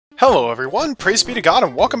Hello everyone, praise be to God,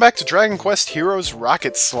 and welcome back to Dragon Quest Heroes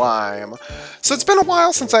Rocket Slime. So it's been a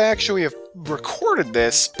while since I actually have recorded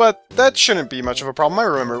this, but that shouldn't be much of a problem. I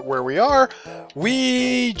remember where we are.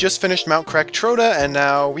 We just finished Mount Kraktroda, and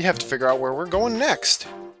now we have to figure out where we're going next.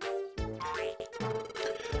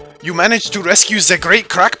 You managed to rescue the great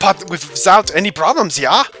crackpot without any problems,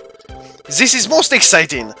 yeah? This is most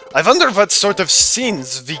exciting. I wonder what sort of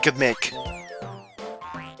scenes we could make.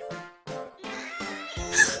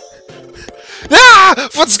 Ah!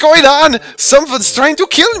 What's going on? Someone's trying to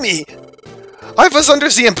kill me! I was under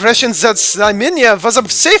the impression that Slimenia was a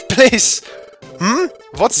safe place!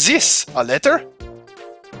 What's this? A letter?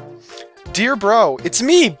 Dear bro, it's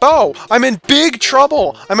me, Bo! I'm in big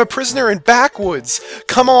trouble! I'm a prisoner in Backwoods!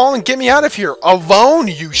 Come along and get me out of here! Alone,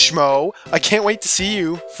 you schmo! I can't wait to see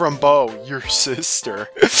you. From Bo, your sister.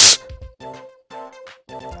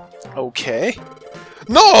 Okay.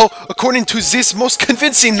 No! According to this most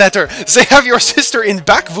convincing letter, they have your sister in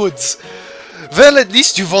Backwoods! Well, at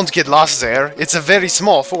least you won't get lost there. It's a very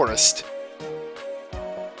small forest.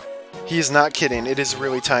 He is not kidding. It is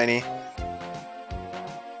really tiny.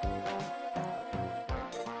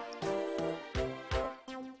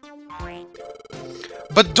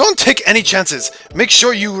 But don't take any chances. Make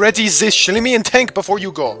sure you ready this Shlimian tank before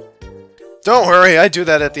you go. Don't worry, I do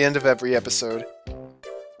that at the end of every episode.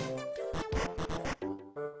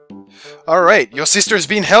 Alright, your sister is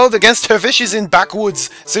being held against her wishes in Backwoods.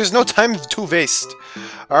 There's no time to waste.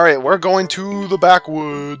 Alright, we're going to the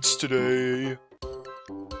Backwoods today.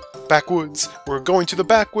 Backwoods. We're going to the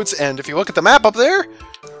Backwoods, and if you look at the map up there,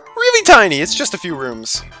 really tiny. It's just a few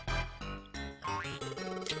rooms.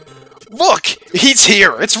 Look! He's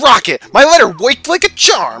here! It's Rocket! My letter worked like a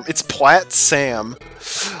charm! It's Platt Sam.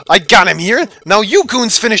 I got him here! Now you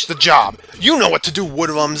goons finish the job! You know what to do,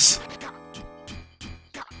 Woodlums!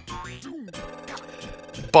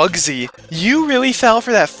 Bugsy, you really fell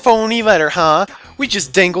for that phony letter, huh? We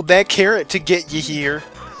just dangled that carrot to get you here.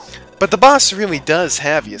 But the boss really does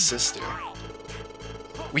have you, sister.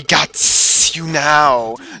 We got you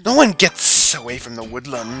now. No one gets away from the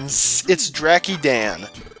Woodlums. It's Dracky Dan.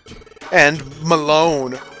 And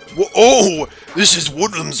Malone. Oh, this is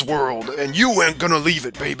Woodlum's world, and you ain't gonna leave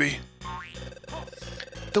it, baby.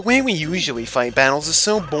 The way we usually fight battles is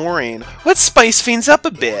so boring. Let's spice things up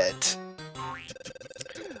a bit.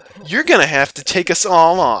 You're gonna have to take us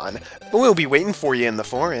all on, but we'll be waiting for you in the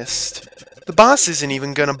forest. The boss isn't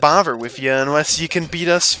even gonna bother with you unless you can beat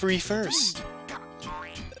us free first.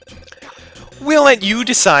 We'll let you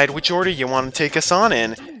decide which order you want to take us on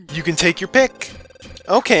in. You can take your pick.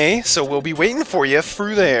 Okay, so we'll be waiting for you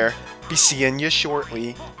through there. Be seeing you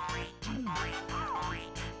shortly.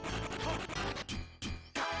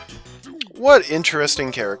 What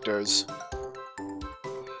interesting characters.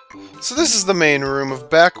 So this is the main room of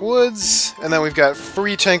Backwoods, and then we've got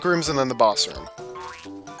 3 tank rooms and then the boss room.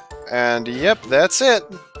 And yep, that's it.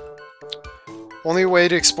 Only way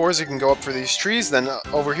to explore is you can go up for these trees, then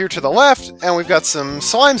over here to the left, and we've got some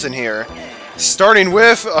slimes in here. Starting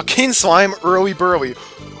with a king slime, Early Burly.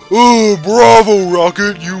 Oh, bravo,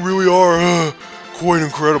 Rocket! You really are quite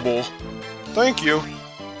incredible. Thank you.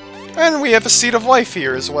 And we have a Seed of Life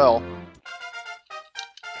here as well.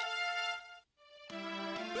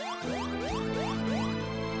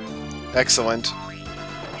 Excellent.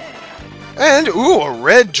 And, ooh, a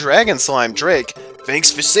red dragon slime, Drake.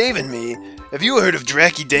 Thanks for saving me. Have you heard of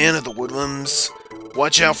Dracky Dan of the Woodlums?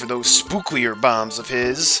 Watch out for those spooklier bombs of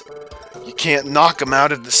his. You can't knock them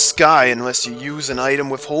out of the sky unless you use an item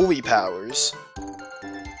with holy powers.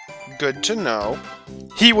 Good to know.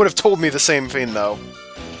 He would have told me the same thing, though.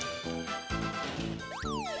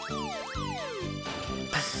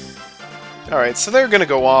 Alright, so they're gonna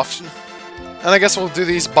go off. And I guess we'll do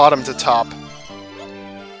these bottom to top.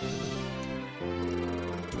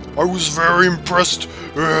 I was very impressed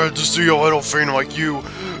to see a little thing like you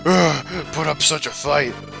put up such a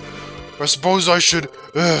fight. I suppose I should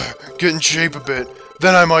get in shape a bit.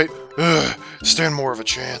 Then I might stand more of a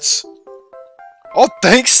chance. Oh,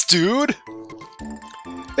 thanks, dude!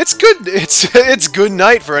 It's good. It's good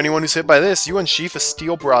night for anyone who's hit by this. You unsheath a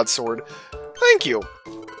steel broadsword. Thank you.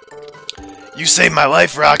 You saved my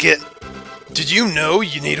life, Rocket. Did you know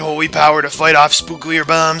you need holy power to fight off spooklier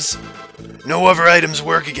bombs? No other items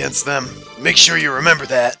work against them. Make sure you remember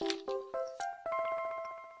that.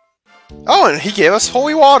 Oh, and he gave us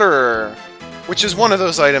holy water! Which is one of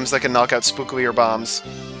those items that can knock out spooklier bombs.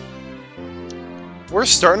 We're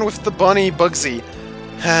starting with the bunny, Bugsy.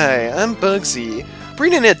 Hi, I'm Bugsy,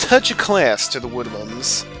 bringing a touch of class to the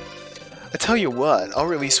Woodlums. I tell you what, I'll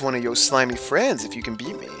release one of your slimy friends if you can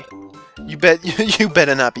beat me. You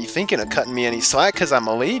better not be thinking of cutting me any slack, cause I'm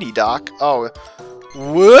a lady, Doc. Oh,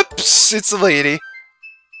 whoops! It's a lady.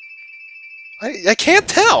 I can't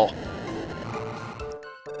tell.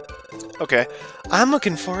 Okay, I'm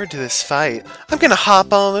looking forward to this fight. I'm gonna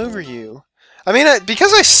hop all over you. I mean,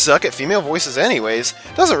 because I suck at female voices anyways,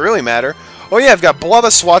 it doesn't really matter. Oh yeah, I've got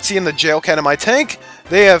Blubba, Swatsy, and the jail cat in my tank.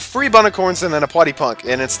 They have 3 Bunnicorns and then a Plotty Punk,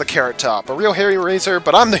 and it's the Carrot Top. A real hairy razor,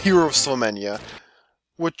 but I'm the hero of Slimenia.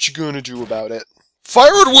 What you gonna do about it?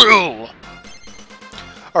 Fire at will!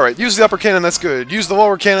 Alright, use the upper cannon, that's good. Use the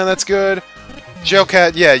lower cannon, that's good. Jail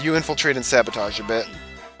cat, yeah, you infiltrate and sabotage a bit.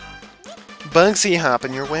 Bugsy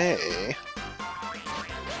hopping your way.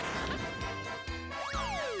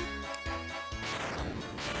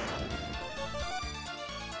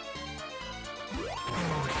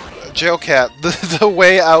 Jail cat, the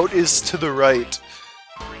way out is to the right.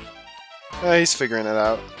 He's figuring it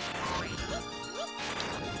out.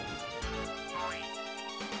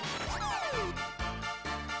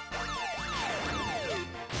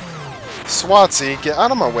 Swatsy, get out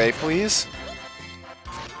of my way, please.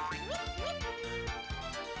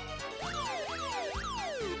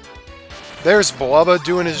 There's Blubba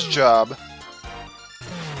doing his job.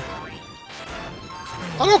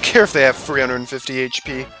 I don't care if they have 350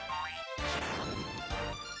 HP.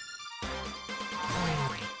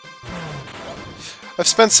 I've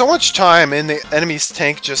spent so much time in the enemy's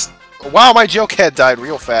tank just... Wow, my jail cat died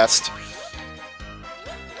real fast.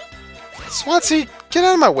 Swatsy, get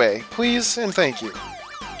out of my way, please, and thank you.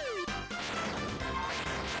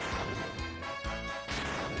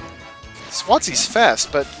 Swatsy's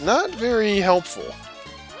fast, but not very helpful.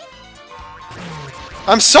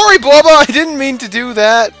 I'm sorry, Blubba! I didn't mean to do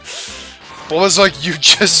that! Blubba's like, you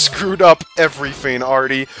just screwed up everything,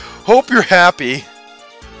 Artie. Hope you're happy.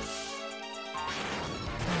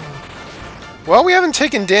 Well, we haven't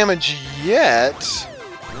taken damage yet.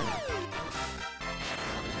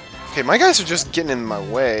 Okay, my guys are just getting in my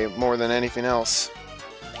way more than anything else.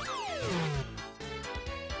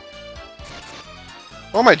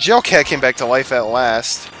 Well, my jail cat came back to life at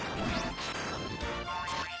last.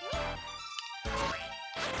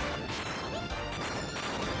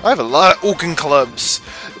 I have a lot of oaken clubs.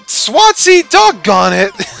 Swatsy, doggone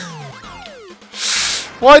it!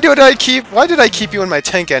 Why did I keep you in my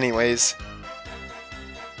tank anyways?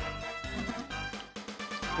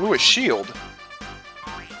 Ooh, a shield.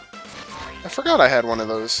 I forgot I had one of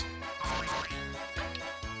those.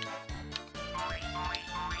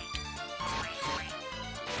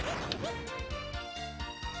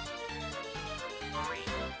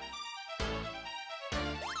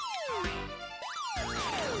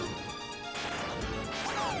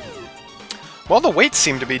 Well, the weights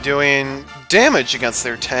seem to be doing damage against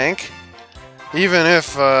their tank, even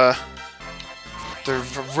if they're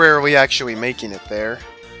rarely actually making it there.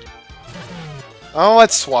 Oh, let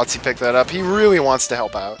Swatsy pick that up. He really wants to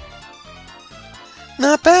help out.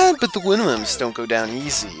 Not bad, but the Winlums don't go down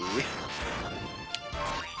easy.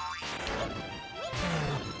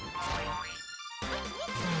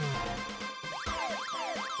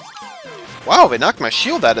 Wow, they knocked my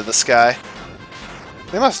shield out of the sky.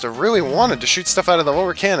 They must have really wanted to shoot stuff out of the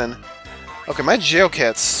lower cannon. Okay, my jail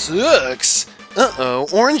cat sucks. Uh-oh,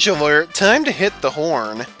 orange alert. Time to hit the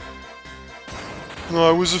horn.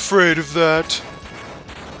 I was afraid of that.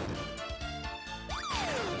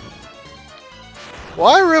 Well,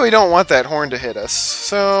 I really don't want that horn to hit us,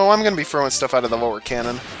 so I'm going to be throwing stuff out of the lower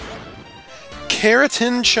cannon.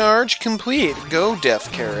 Keratin charge complete. Go,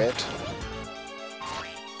 Death Carrot.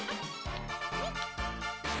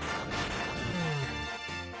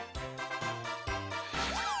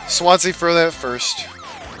 Swansea, throw that first.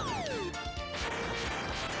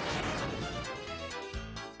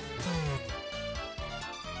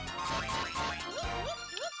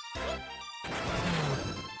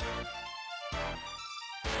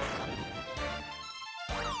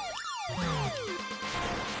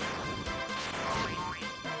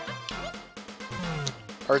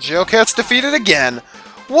 Our jail cat's defeated again.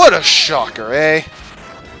 What a shocker, eh?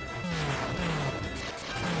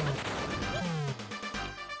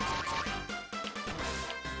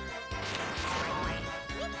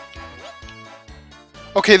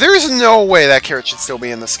 Okay, there is no way that carrot should still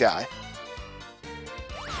be in the sky.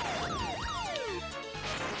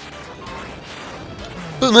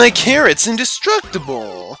 But my carrot's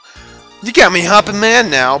indestructible. You got me hopping mad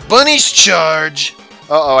now. Bunnies charge!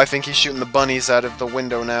 Uh-oh, I think he's shooting the bunnies out of the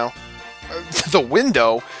window now. The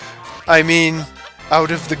window? I mean,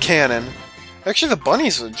 out of the cannon. Actually, the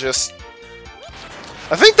bunnies are just...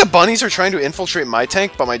 I think the bunnies are trying to infiltrate my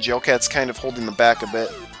tank, but my jail cat's kind of holding them back a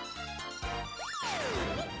bit.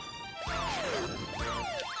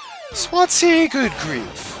 Swatsy, good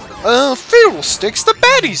grief. Fiddlesticks, the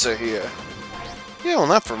baddies are here! Yeah, well,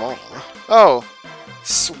 not for long. Oh.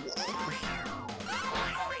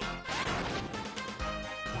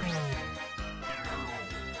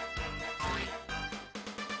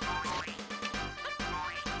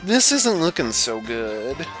 This isn't looking so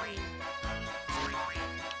good.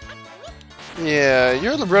 Yeah,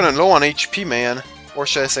 you're running low on HP, man. Or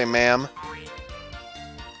should I say, ma'am?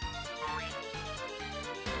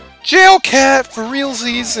 Jail cat for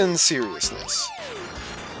realsies and seriousness.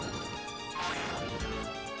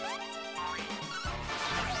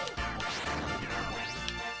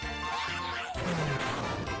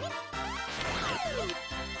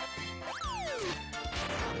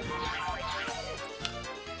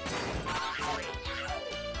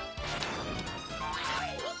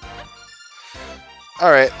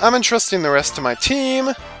 Alright, I'm entrusting the rest to my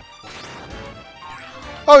team.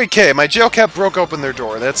 Okay, my jail cat broke open their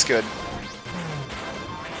door. That's good.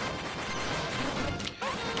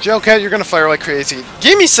 Jail cat, you're gonna fire like crazy.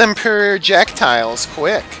 Give me some projectiles,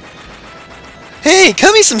 quick. Hey,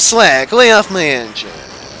 cut me some slack. Lay off my engine.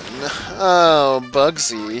 Oh,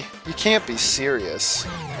 Bugsy. You can't be serious.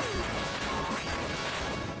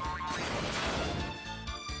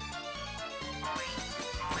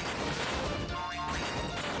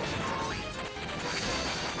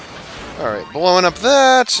 Alright, blowing up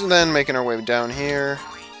that, and then making our way down here.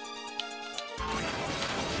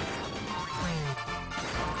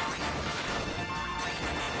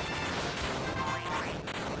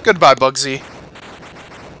 Goodbye, Bugsy.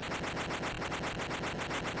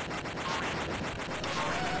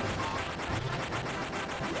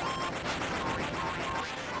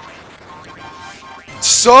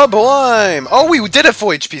 Sublime! Oh, we did have full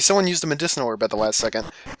HP. Someone used a medicinal herb at the last second.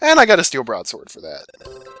 And I got a steel broadsword for that.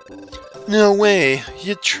 No way.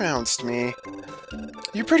 You trounced me.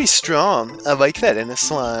 You're pretty strong. I like that in a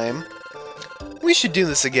slime. We should do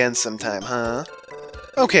this again sometime, huh?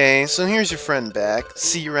 Okay, so here's your friend back.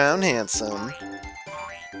 See you around, handsome.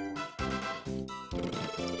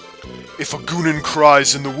 If a Goonin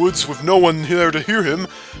cries in the woods with no one there to hear him,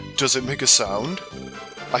 does it make a sound?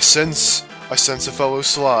 I sense a fellow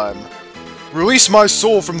slime. Release my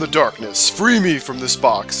soul from the darkness. Free me from this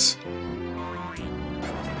box.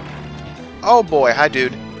 Oh boy, hi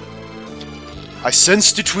dude. I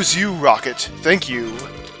sensed it was you, Rocket. Thank you.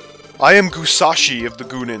 I am Gusashi of the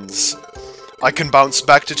Goonins. I can bounce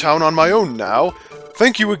back to town on my own now.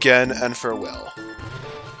 Thank you again, and farewell.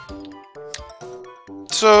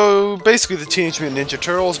 So, basically the Teenage Mutant Ninja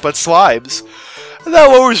Turtles, but Slimes. That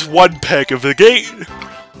lowers one peg of the gate.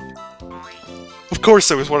 Of course,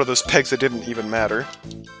 there was one of those pegs that didn't even matter.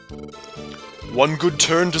 One good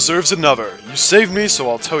turn deserves another. You saved me, so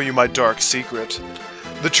I'll tell you my dark secret.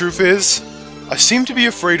 The truth is, I seem to be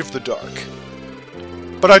afraid of the dark.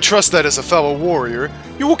 But I trust that as a fellow warrior,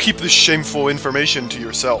 you will keep this shameful information to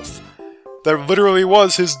yourself. That literally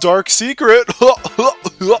was his dark secret! And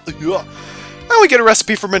we get a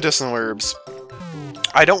recipe for medicinal herbs.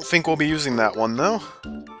 I don't think we'll be using that one, though.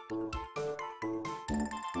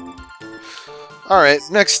 Alright,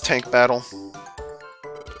 next tank battle.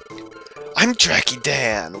 I'm Dracky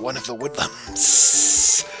Dan, one of the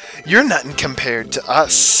Woodlums. You're nothing compared to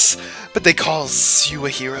us, but they calls you a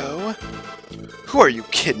hero. Who are you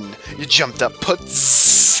kidding, you jumped up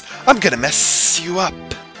puts? I'm gonna mess you up.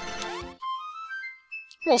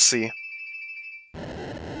 We'll see.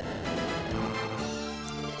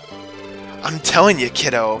 I'm telling you,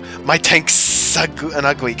 kiddo, my tank's an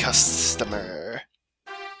ugly customer.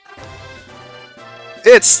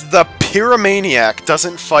 It's the Pyromaniac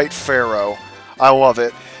doesn't fight Pharaoh. I love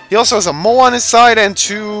it. He also has a mole on his side and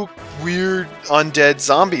two weird undead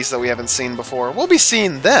zombies that we haven't seen before. We'll be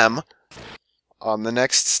seeing them on the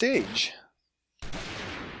next stage.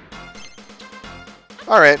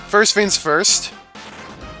 Alright, first things first.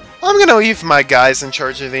 I'm gonna leave my guys in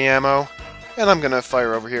charge of the ammo. And I'm gonna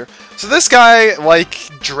fire over here. So this guy, like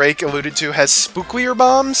Drake alluded to, has spooklier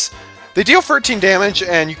bombs. They deal 13 damage,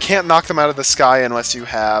 and you can't knock them out of the sky unless you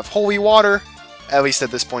have holy water, at least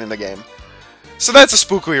at this point in the game. So that's a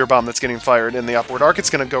spooklier bomb that's getting fired in the upward arc. It's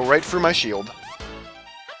gonna go right through my shield.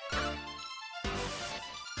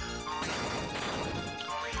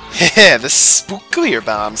 Heh, the spooklier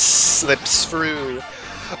bomb slips through.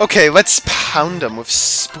 Okay, let's pound them with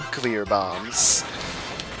spooklier bombs.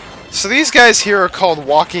 So these guys here are called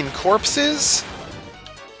walking corpses.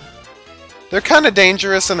 They're kind of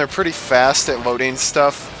dangerous and they're pretty fast at loading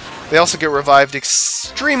stuff. They also get revived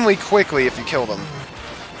extremely quickly if you kill them.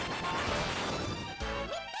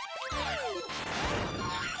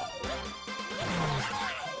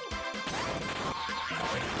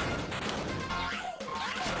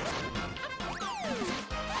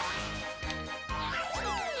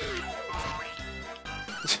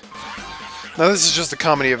 Now this is just a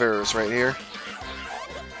comedy of errors right here.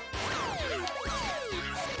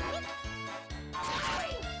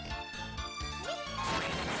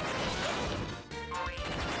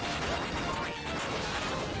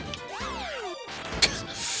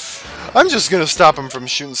 I'm just gonna stop them from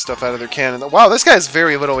shooting stuff out of their cannon. Wow, this guy has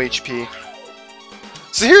very little HP.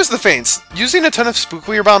 So here's the feints. Using a ton of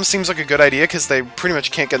spooklier bombs seems like a good idea because they pretty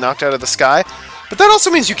much can't get knocked out of the sky. But that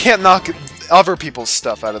also means you can't knock other people's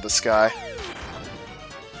stuff out of the sky.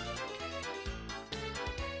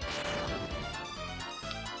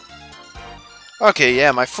 Okay,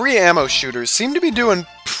 yeah, my free ammo shooters seem to be doing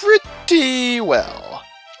pretty well.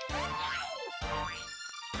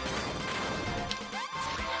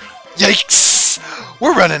 Yikes!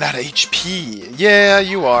 We're running out of HP. Yeah,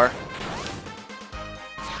 you are.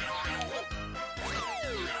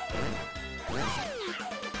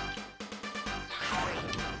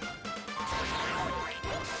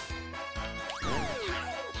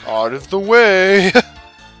 Out of the way!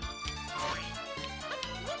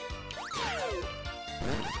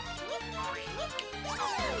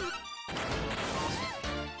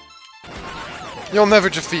 You'll never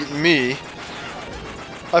defeat me.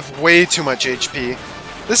 I've way too much HP.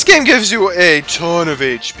 This game gives you a ton of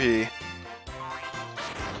HP.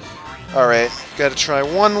 Alright, gotta try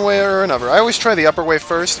one way or another. I always try the upper way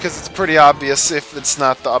first, because it's pretty obvious if it's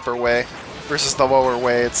not the upper way versus the lower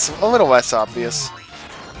way. It's a little less obvious.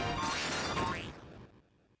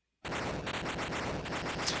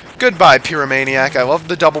 Goodbye, Pyromaniac. I love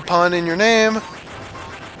the double pun in your name,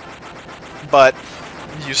 but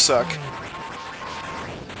you suck.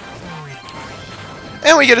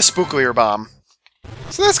 And we get a spooklier bomb.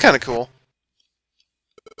 So that's kind of cool.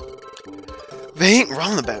 They ain't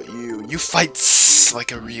wrong about you. You fight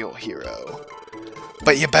like a real hero.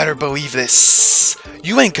 But you better believe this.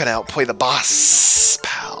 You ain't gonna outplay the boss,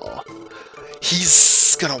 pal.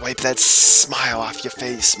 He's gonna wipe that smile off your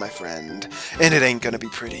face, my friend. And it ain't gonna be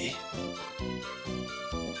pretty.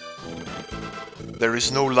 There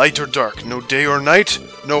is no light or dark, no day or night,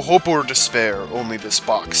 no hope or despair, only this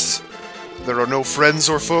box. There are no friends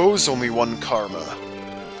or foes, only one karma.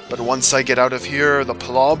 But once I get out of here, the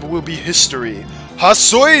plob will be history.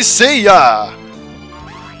 Hasoi Seiya!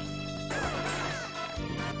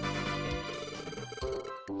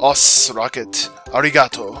 Os, Rocket.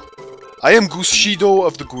 Arigato. I am Gushido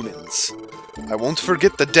of the Gunins. I won't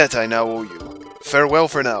forget the debt I now owe you. Farewell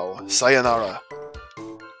for now. Sayonara.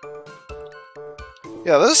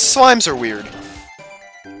 Yeah, those slimes are weird.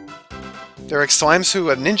 They're like slimes who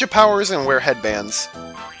have ninja powers and wear headbands.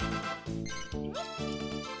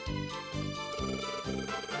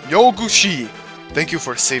 Yo, Gushi! Thank you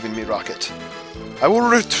for saving me, Rocket. I will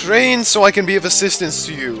retrain so I can be of assistance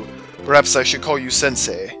to you. Perhaps I should call you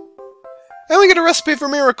Sensei. And we get a recipe for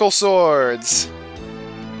miracle swords!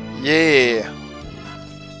 Yeah!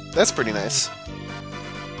 That's pretty nice.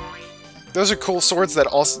 Those are cool swords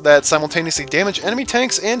that simultaneously damage enemy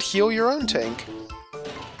tanks and heal your own tank.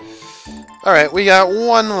 Alright, we got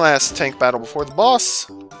one last tank battle before the boss.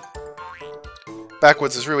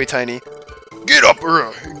 Backwoods is really tiny. Get up,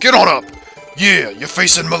 get on up! Yeah, you're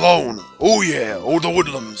facing Malone. Oh yeah, oh the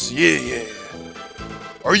woodlands, yeah.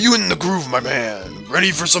 Are you in the groove, my man?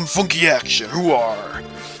 Ready for some funky action, who are?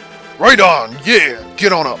 Right on, yeah,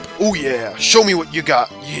 get on up. Oh yeah, show me what you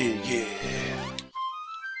got, yeah.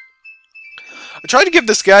 I tried to give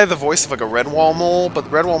this guy the voice of like a Redwall mole, but the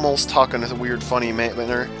Redwall mole's talking in a weird, funny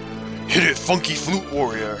manner. Hit it, funky flute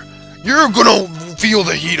warrior. You're gonna feel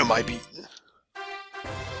the heat of my beat.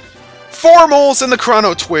 4 moles and the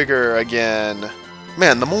Chrono Twigger again.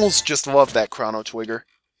 Man, the moles just love that Chrono Twigger.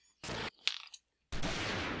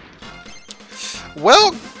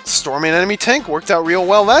 Well, storming enemy tank worked out real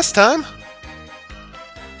well last time.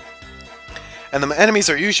 And the enemies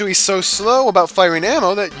are usually so slow about firing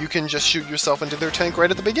ammo that you can just shoot yourself into their tank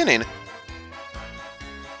right at the beginning.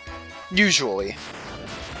 Usually.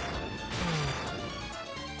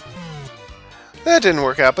 That didn't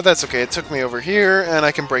work out, but that's okay. It took me over here, and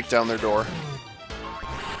I can break down their door.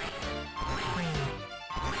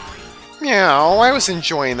 Meow, I was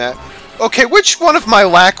enjoying that. Okay, which one of my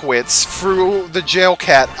lackwits threw the jail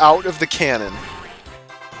cat out of the cannon?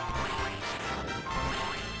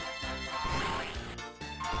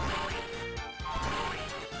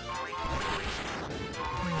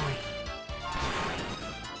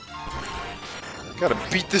 Gotta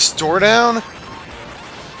beat this door down?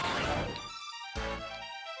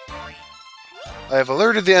 I have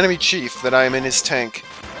alerted the enemy chief that I am in his tank.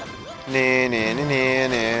 Nah.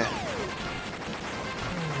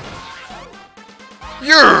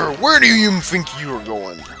 Where do you even think you're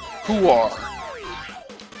going? Who are?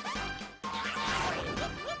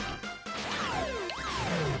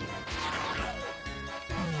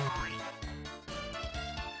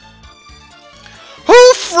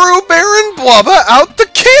 threw Baron Blubba out the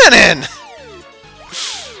cannon!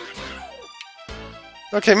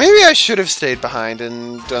 Okay, maybe I should have stayed behind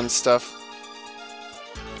and done stuff.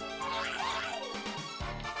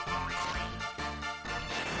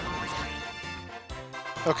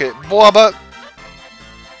 Okay, Blubba.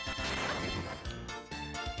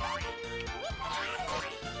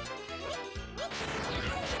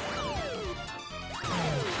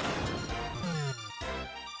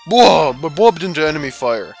 Whoa, but blubbed into enemy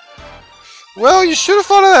fire. Well, you should have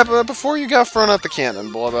thought of that before you got thrown out the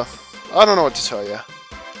cannon, Blubba. I don't know what to tell you.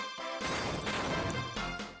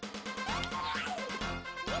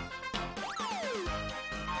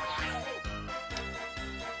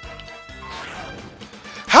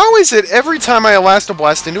 How is it every time I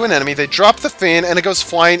Elastoblast into an enemy, they drop the fin and it goes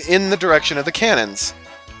flying in the direction of the cannons?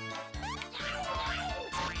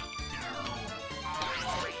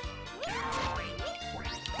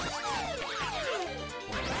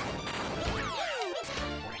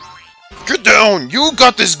 Get down! You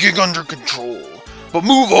got this gig under control. But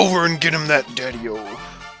move over and get him that daddy-o.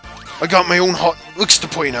 I got my own hot licks to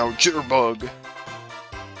play now, Jitterbug.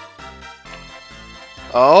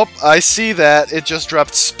 Oh, I see that. It just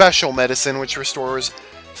dropped special medicine, which restores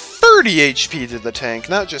 30 HP to the tank,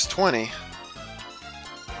 not just 20.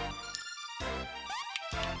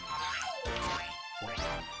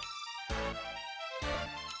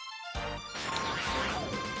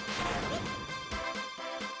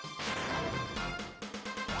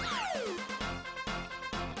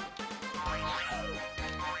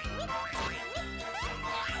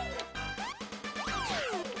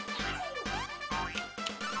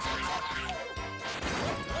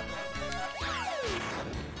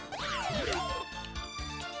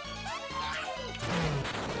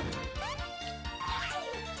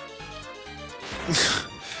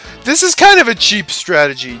 This is kind of a cheap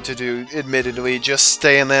strategy to do, admittedly. Just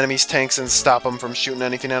stay in the enemy's tanks and stop them from shooting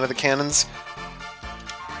anything out of the cannons.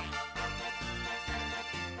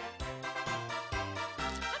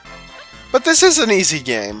 But this is an easy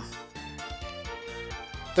game.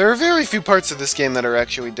 There are very few parts of this game that are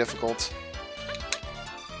actually difficult.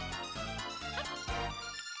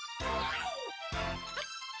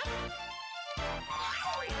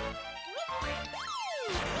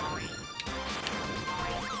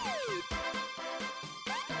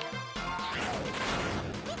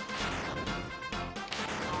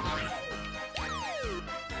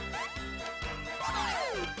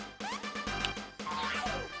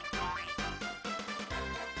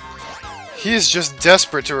 He is just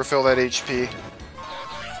desperate to refill that HP.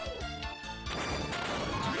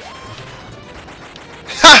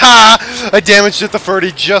 Haha! I damaged it the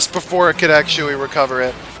 30 just before it could actually recover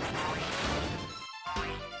it.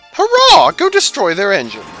 Hurrah! Go destroy their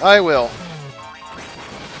engine. I will.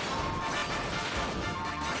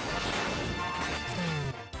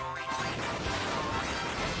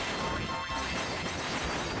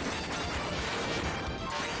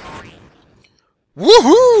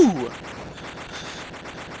 Woohoo!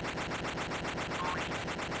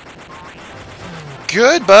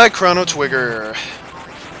 Goodbye, Chrono Twigger.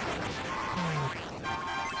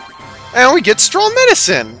 And we get strong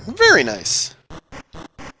medicine. Very nice.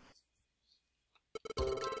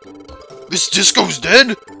 This disco's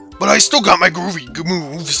dead, but I still got my groovy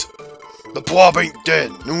moves. The plop ain't dead.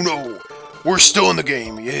 No. We're still in the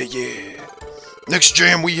game. Yeah. Next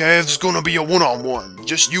jam we have is gonna be a one-on-one.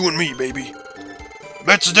 Just you and me, baby.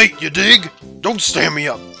 That's a date, you dig? Don't stand me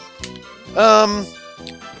up.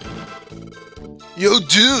 Yo,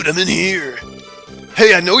 dude, I'm in here.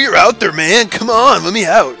 Hey, I know you're out there, man. Come on, let me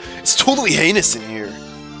out. It's totally heinous in here.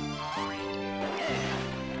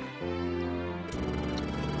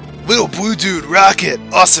 Little blue dude, Rocket.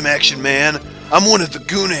 Awesome action, man. I'm one of the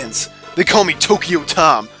Goonins. They call me Tokyo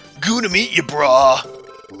Tom. Good to meet you, brah.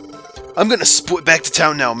 I'm gonna split back to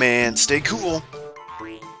town now, man. Stay cool.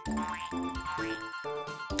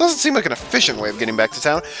 Doesn't seem like an efficient way of getting back to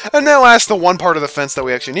town. And now as the one part of the fence that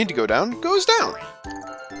we actually need to go down goes down.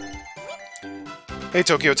 Hey,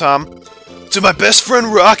 Tokyo Tom. To my best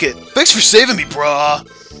friend Rocket. Thanks for saving me, brah.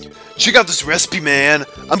 Check out this recipe, man.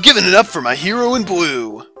 I'm giving it up for my hero in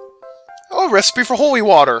blue. Oh, a recipe for holy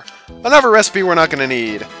water. Another recipe we're not going to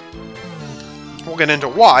need. We'll get into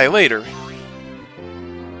why later.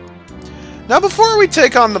 Now, before we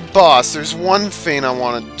take on the boss, there's one thing I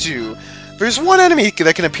want to do. There's one enemy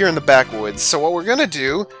that can appear in the backwoods, so what we're going to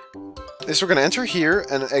do is we're going to enter here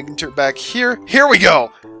and enter back here. Here we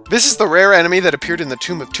go! This is the rare enemy that appeared in the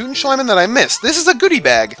Tomb of Toonschleimen that I missed. This is a goodie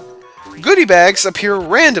bag. Goodie bags appear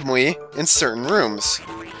randomly in certain rooms.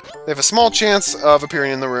 They have a small chance of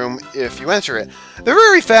appearing in the room if you enter it. They're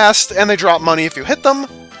very fast, and they drop money if you hit them,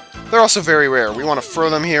 They're also very rare. We want to throw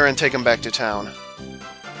them here and take them back to town.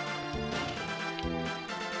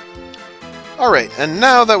 Alright, and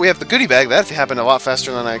now that we have the goodie bag, that happened a lot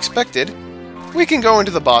faster than I expected, we can go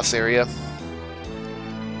into the boss area.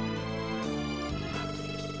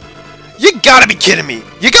 You gotta be kidding me!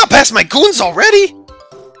 You got past my goons already?!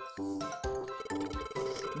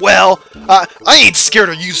 Well, I ain't scared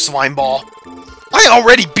of you, Slimeball. I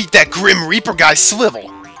already beat that Grim Reaper guy, Slivel.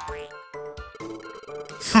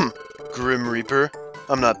 Grim Reaper?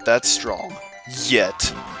 I'm not that strong.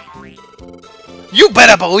 Yet. You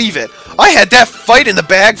better believe it! I had that fight in the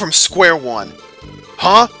bag from square one.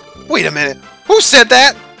 Huh? Wait a minute. Who said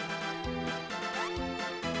that?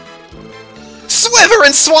 Sliver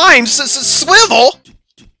and Slimes! Slivel!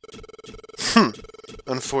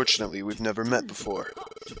 Unfortunately, we've never met before.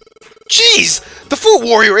 Jeez! The Food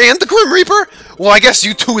Warrior and the Grim Reaper? Well, I guess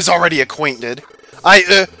you two is already acquainted.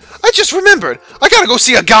 I just remembered. I gotta go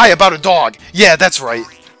see a guy about a dog. Yeah, that's right.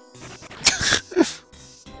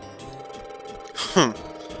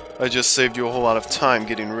 I just saved you a whole lot of time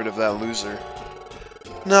getting rid of that loser.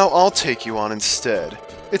 Now I'll take you on instead.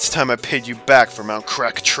 It's time I paid you back for Mount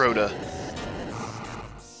Krakatoa.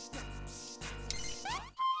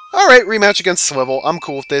 Alright, rematch against Swivel. I'm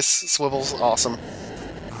cool with this. Swivel's awesome.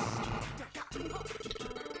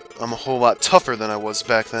 I'm a whole lot tougher than I was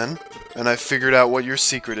back then, and I figured out what your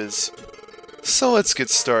secret is. So let's get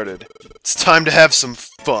started. It's time to have some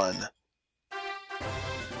fun.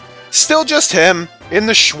 Still just him, in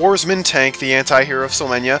the Schwarzman tank, the anti-hero of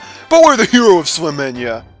Slimenia, but we're the hero of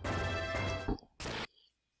Slimenia!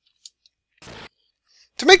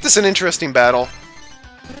 To make this an interesting battle,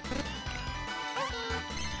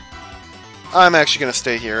 I'm actually going to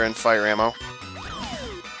stay here and fire ammo.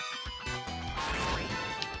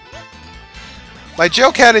 My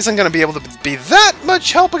Jail Cat isn't going to be able to be that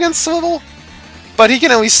much help against Swivel, but he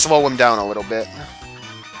can at least slow him down a little bit.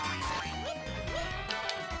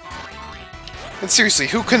 And seriously,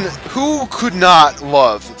 who could not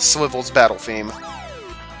love Swivel's battle theme?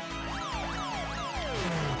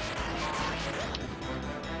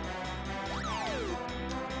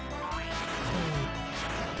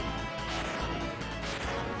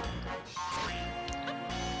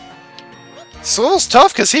 Swivel's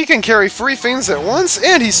tough because he can carry 3 things at once,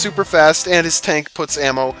 and he's super fast, and his tank puts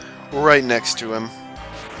ammo right next to him.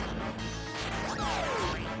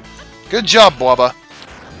 Good job, Blubba.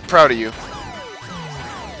 Proud of you.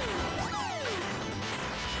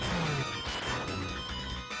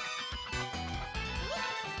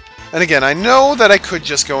 And again, I know that I could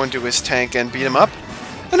just go into his tank and beat him up,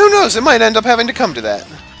 and who knows, it might end up having to come to that.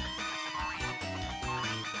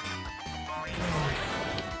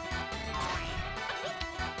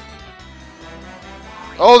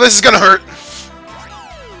 Oh, this is gonna hurt!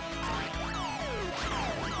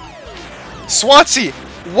 Swatsy!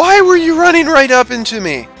 Why were you running right up into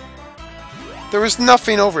me? There was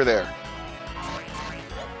nothing over there.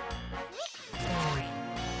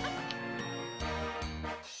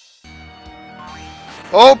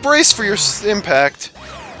 Oh, brace for your impact.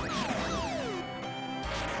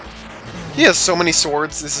 He has so many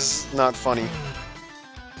swords, this is not funny.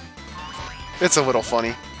 It's a little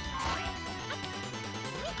funny.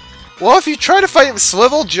 Well, if you try to fight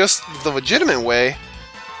Slivel just the legitimate way,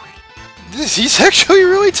 he's actually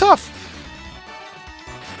really tough.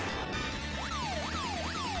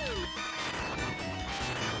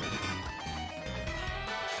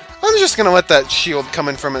 I'm just gonna let that shield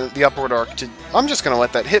coming from the upward arc I'm just gonna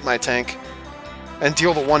let that hit my tank and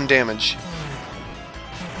deal the 1 damage.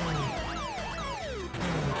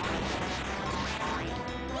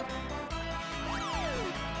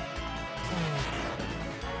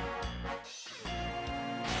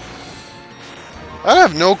 I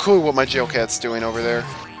have no clue what my Jail Cat's doing over there.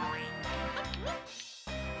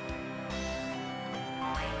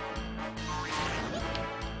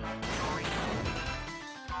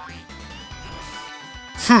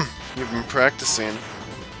 You've been practicing.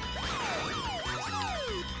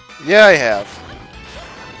 Yeah, I have.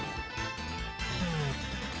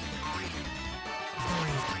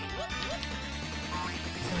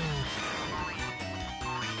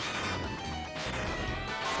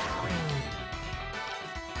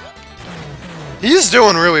 He's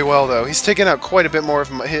doing really well, though. He's taking out quite a bit more of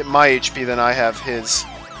my HP than I have his.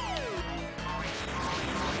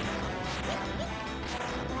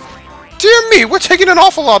 Dear me, we're taking an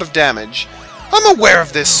awful lot of damage. I'm aware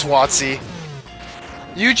of this, Swatsy.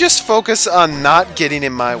 You just focus on not getting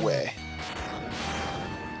in my way.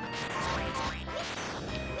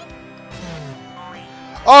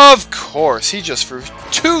 Of course, he just threw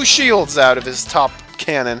 2 shields out of his top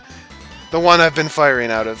cannon. The one I've been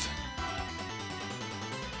firing out of.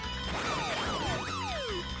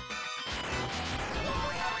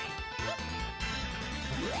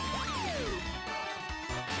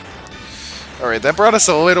 Alright, that brought us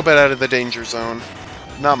a little bit out of the danger zone.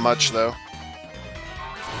 Not much, though.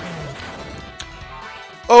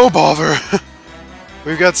 Oh, bother!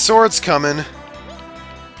 We've got swords coming.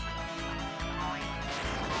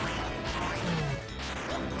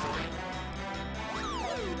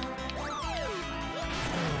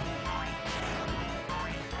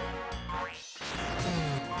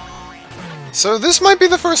 So this might be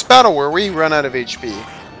the first battle where we run out of HP.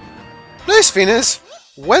 Nice, Venus!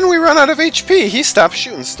 When we run out of HP, he stops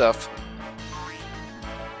shooting stuff.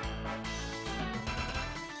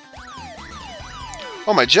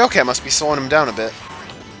 Oh, my gel cat must be slowing him down a bit.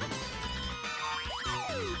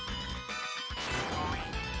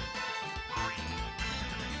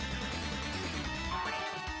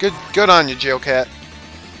 Good on you, jail cat.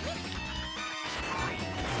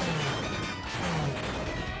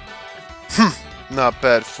 Not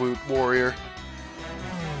bad, Flute Warrior.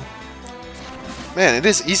 Man, it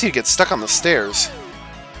is easy to get stuck on the stairs.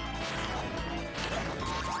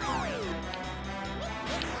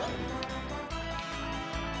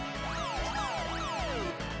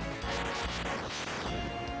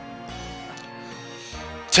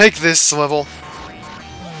 Take this level.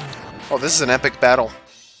 Oh, this is an epic battle.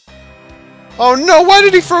 Oh no, why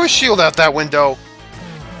did he throw a shield out that window?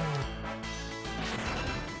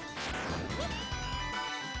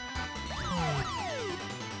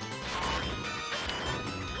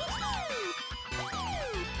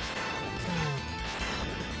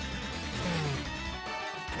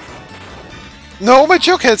 No, my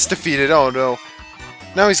Jokehead's defeated. Oh no.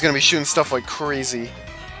 Now he's gonna be shooting stuff like crazy.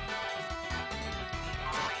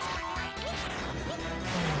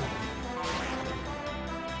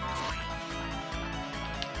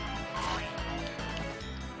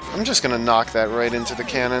 I'm just gonna knock that right into the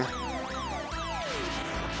cannon.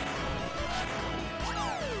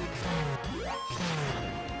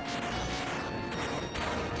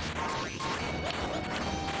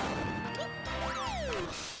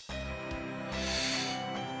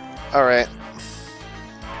 Alright.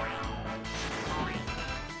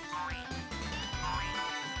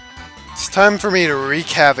 It's time for me to wreak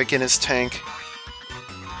havoc in his tank.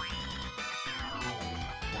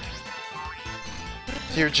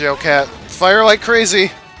 Here, Jail Cat. Fire like crazy!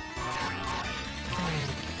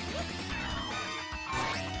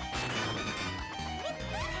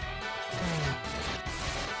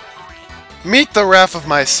 Meet the wrath of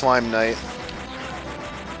my Slime Knight.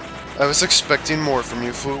 I was expecting more from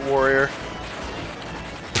you, Flute Warrior.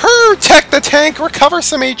 Protect the tank! Recover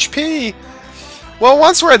some HP! Well,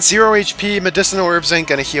 once we're at 0 HP, medicinal herbs ain't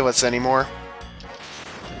gonna heal us anymore.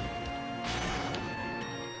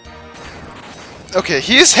 Okay,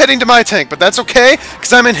 he is heading to my tank, but that's okay,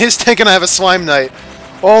 because I'm in his tank and I have a Slime Knight.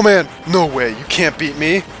 Oh man, no way, you can't beat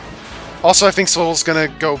me. Also, I think Soul's gonna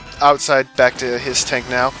go outside back to his tank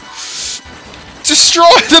now. Destroy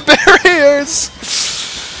the barriers!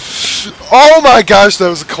 Oh my gosh, that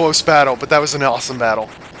was a close battle, but that was an awesome battle.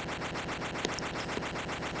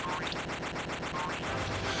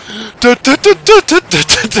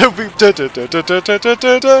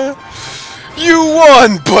 You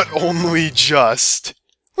won, but only just.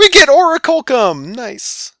 We get Oracle-cum!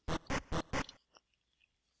 Nice.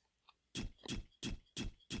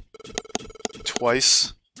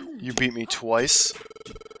 Twice? You beat me twice?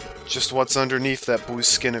 Just what's underneath that blue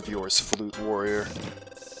skin of yours, Flute Warrior?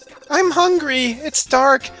 I'm hungry! It's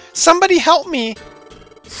dark! Somebody help me!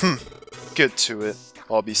 Get to it.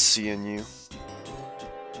 I'll be seeing you.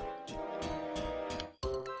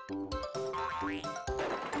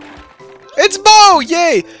 It's Bo!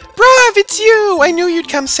 Yay! Bruv, it's you! I knew you'd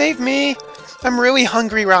come save me! I'm really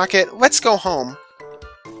hungry, Rocket. Let's go home.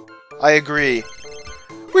 I agree.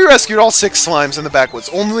 We rescued all 6 slimes in the backwoods.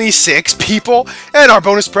 Only 6 people? And our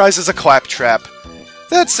bonus prize is a claptrap.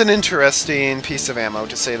 That's an interesting piece of ammo,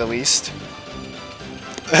 to say the least.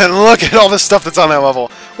 And look at all the stuff that's on that level.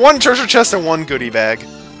 1 treasure chest and 1 goodie bag.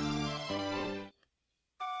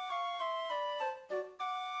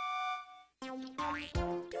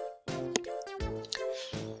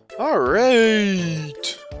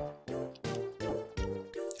 Alright.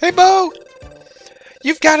 Hey, Bo!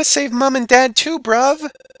 You've got to save Mum and Dad too, bruv.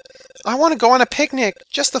 I want to go on a picnic,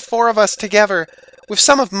 just the 4 of us together, with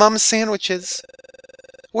some of Mum's sandwiches.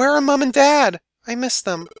 Where are Mum and Dad? I miss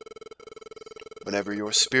them. Whenever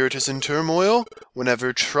your spirit is in turmoil,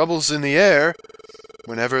 whenever trouble's in the air,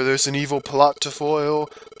 whenever there's an evil plot to foil,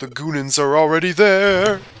 the Goonins are already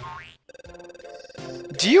there.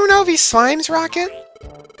 Do you know these slimes, Rocket?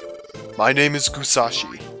 My name is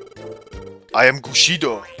Gusashi. I am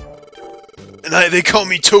Gushido. And they call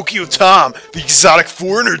me Tokyo Tom, the exotic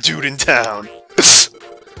foreigner dude in town.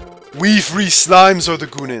 We free slimes are the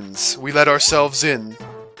Goonins. We let ourselves in.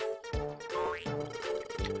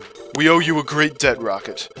 We owe you a great debt,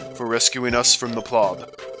 Rocket, for rescuing us from the Plob.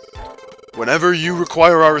 Whenever you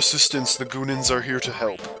require our assistance, the Goonins are here to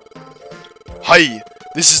help. Hi!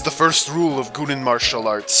 This is the first rule of Goonin martial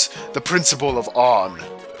arts, the principle of on.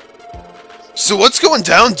 So what's going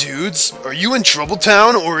down, dudes? Are you in Trouble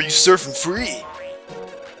Town, or are you surfing free?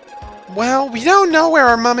 Well, we don't know where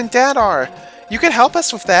our mom and dad are. You can help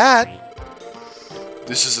us with that.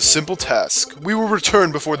 This is a simple task. We will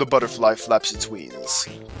return before the butterfly flaps its wings.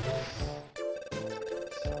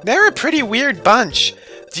 They're a pretty weird bunch.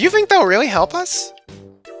 Do you think they'll really help us?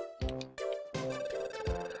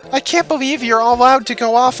 I can't believe you're all allowed to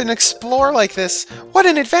go off and explore like this. What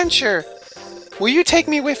an adventure! Will you take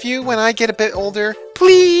me with you when I get a bit older?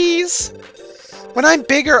 Please! When I'm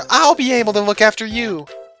bigger, I'll be able to look after you.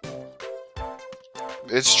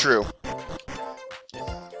 It's true.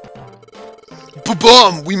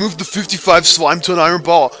 Ba-bum! We moved the 55 slime to an iron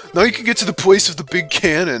ball. Now you can get to the place of the big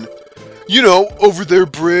cannon. You know, over their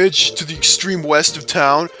bridge to the extreme west of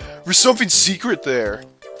town. There's something secret there.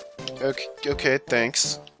 Okay,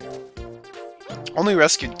 thanks. Only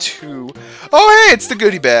rescued 2. Oh, hey, it's the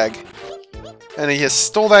goodie bag. And he has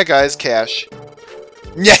stole that guy's cash.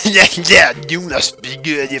 Yeah, you must be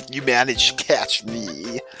good if you manage to catch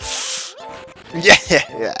me.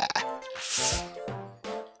 Yeah.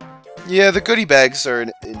 Yeah, the goodie bags are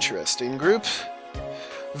an interesting group.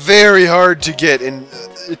 Very hard to get in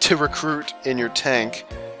to recruit in your tank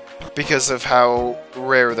because of how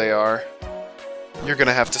rare they are. You're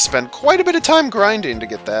gonna have to spend quite a bit of time grinding to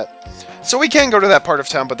get that. So we can go to that part of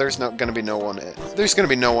town, but there's gonna be no one. There's gonna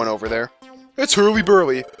be no one over there. It's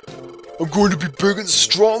hurly-burly. I'm going to be big and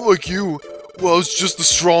strong like you. Well, it's just the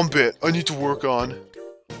strong bit I need to work on.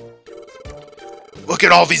 Look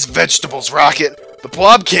at all these vegetables, Rocket. The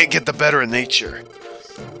blob can't get the better of nature.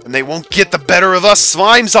 And they won't get the better of us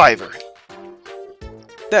slimes either.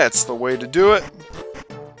 That's the way to do it.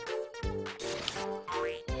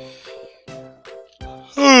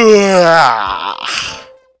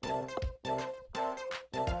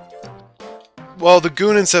 Well, the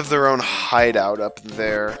Goonins have their own hideout up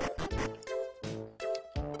there.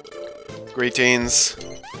 Greetings.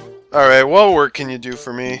 Alright, what work can you do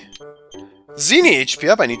for me? Zini HP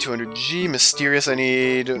up, I need 200 G. Mysterious, I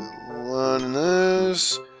need one of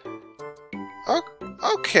those.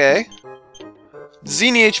 Okay.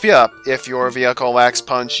 Zini HP up. If your vehicle lacks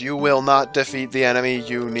punch, you will not defeat the enemy.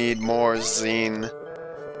 You need more Zine.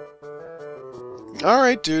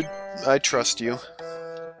 Alright, dude. I trust you.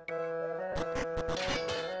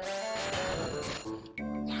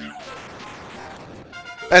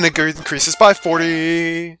 And it increases by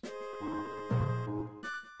 40!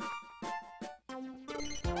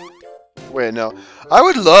 Wait, no. I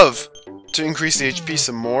would love to increase the HP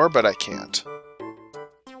some more, but I can't.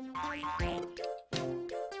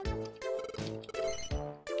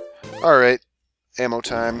 Alright. Ammo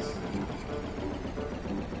time.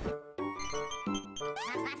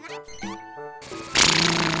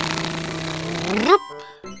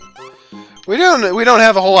 We don't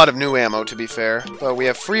have a whole lot of new ammo, to be fair, but we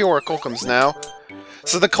have free orichalcums now.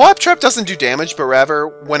 So the claptrap doesn't do damage, but rather,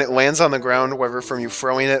 when it lands on the ground, whether from you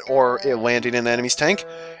throwing it or it landing in the enemy's tank,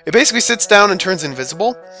 it basically sits down and turns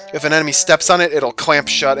invisible. If an enemy steps on it, it'll clamp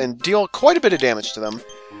shut and deal quite a bit of damage to them.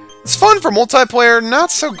 It's fun for multiplayer,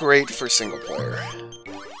 not so great for single player.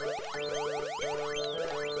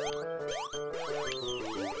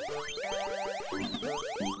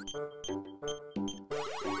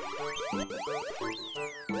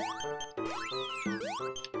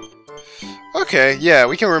 Okay, yeah,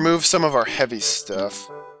 we can remove some of our heavy stuff.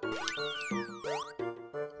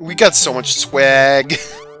 We got so much swag.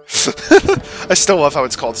 I still love how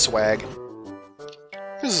it's called swag.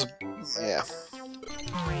 This is... yeah.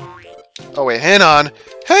 Oh wait, hang on.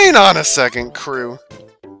 Hang on a second, crew.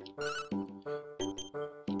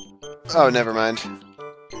 Oh, never mind.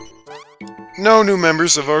 No new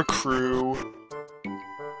members of our crew.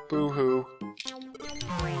 Boo-hoo.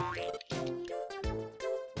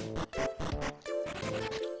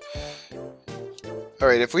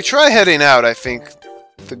 Alright, if we try heading out, I think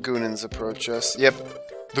the Goonins approach us. Yep.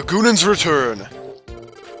 The Goonins return.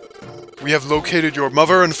 We have located your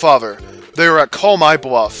mother and father. They are at Call My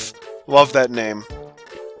Bluff. Love that name.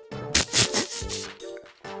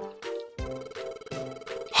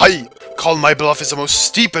 Hi! Call My Bluff is a most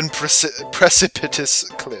steep and precipitous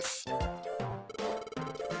cliff.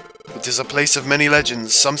 It is a place of many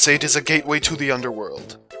legends. Some say it is a gateway to the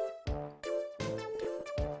underworld.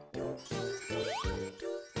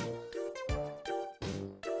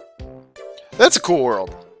 That's a cool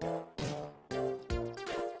world.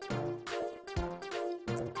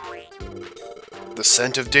 The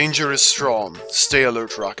scent of danger is strong. Stay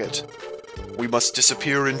alert, Rocket. We must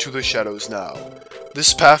disappear into the shadows now.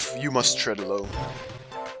 This path you must tread alone.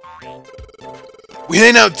 We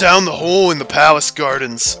ain't out down the hole in the palace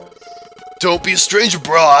gardens. Don't be a stranger,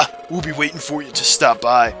 brah. We'll be waiting for you to stop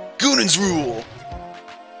by. Goonin's rule!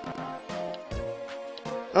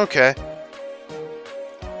 Okay.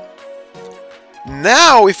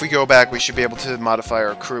 Now, if we go back, we should be able to modify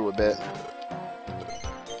our crew a bit.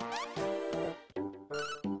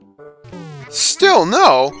 Still,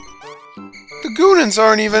 no! The Goonins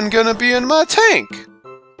aren't even gonna be in my tank!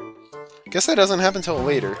 Guess that doesn't happen till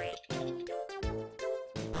later.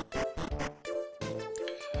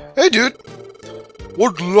 Hey, dude!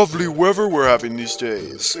 What lovely weather we're having these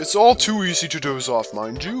days. It's all too easy to doze off,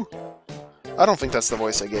 mind you. I don't think that's the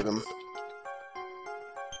voice I gave him.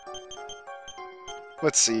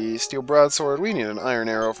 Let's see. Steel broadsword. We need an iron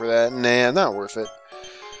arrow for that. Nah, not worth it.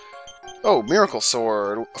 Oh, miracle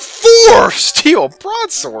sword. 4 steel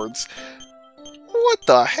broadswords! What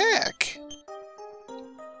the heck?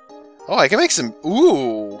 Oh, I can make some...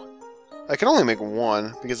 Ooh! I can only make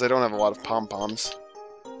one, because I don't have a lot of pom-poms.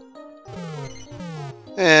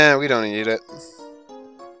 Eh, we don't need it.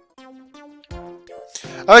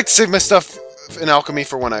 I like to save my stuff in alchemy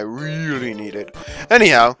for when I really need it.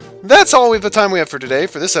 Anyhow, that's all the time we have for today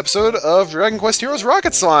for this episode of Dragon Quest Heroes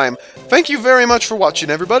Rocket Slime. Thank you very much for watching,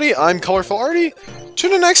 everybody. I'm Colorful Artie.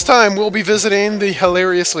 Tune in next time, we'll be visiting the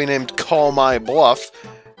hilariously named Call My Bluff,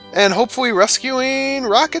 and hopefully rescuing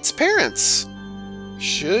Rocket's parents.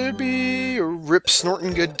 Should be a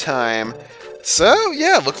rip-snorting good time. So,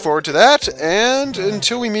 yeah, look forward to that, and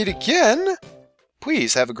until we meet again,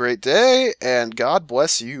 please have a great day, and God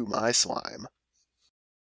bless you, my slime.